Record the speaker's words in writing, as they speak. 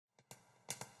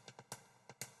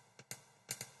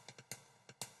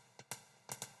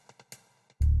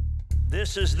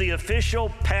This is the official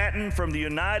patent from the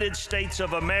United States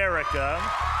of America.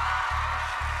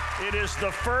 It is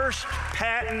the first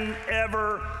patent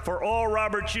ever for Oral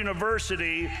Roberts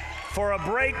University for a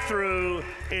breakthrough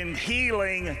in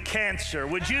healing cancer.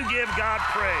 Would you give God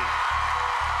praise?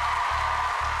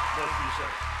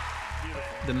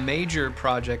 The major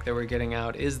project that we're getting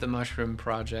out is the Mushroom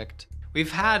Project.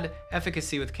 We've had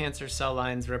efficacy with cancer cell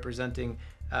lines representing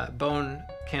bone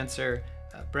cancer,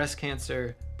 breast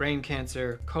cancer, brain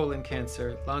cancer, colon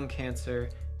cancer, lung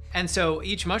cancer. And so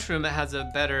each mushroom has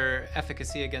a better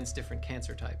efficacy against different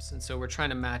cancer types. And so we're trying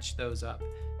to match those up.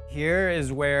 Here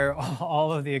is where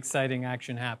all of the exciting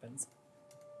action happens.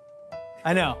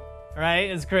 I know,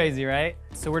 right? It's crazy, right?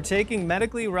 So we're taking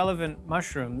medically relevant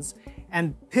mushrooms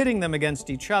and pitting them against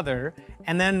each other.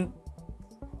 And then,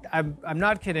 I'm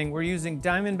not kidding, we're using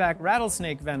diamondback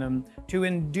rattlesnake venom to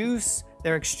induce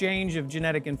their exchange of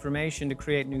genetic information to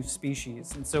create new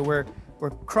species. And so we're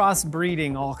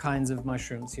crossbreeding all kinds of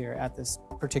mushrooms here at this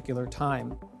particular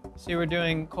time. See, we're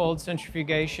doing cold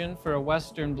centrifugation for a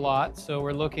Western blot. So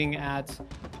we're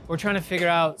trying to figure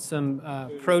out some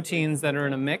proteins that are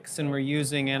in a mix, and we're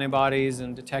using antibodies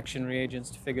and detection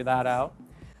reagents to figure that out.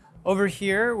 Over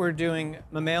here, we're doing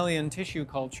mammalian tissue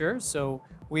culture. So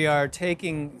we are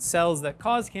taking cells that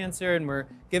cause cancer and we're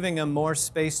giving them more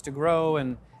space to grow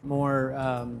and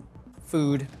more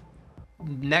food.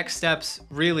 Next steps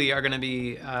really are going to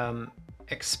be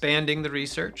expanding the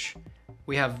research.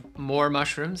 We have more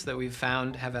mushrooms that we've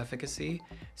found have efficacy,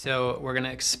 so we're going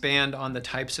to expand on the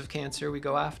types of cancer we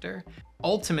go after.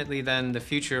 Ultimately then, the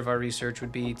future of our research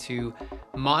would be to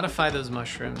modify those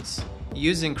mushrooms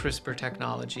using CRISPR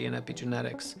technology and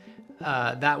epigenetics.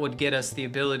 That would get us the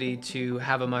ability to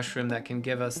have a mushroom that can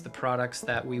give us the products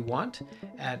that we want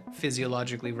at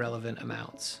physiologically relevant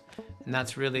amounts. And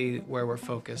that's really where we're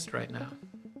focused right now.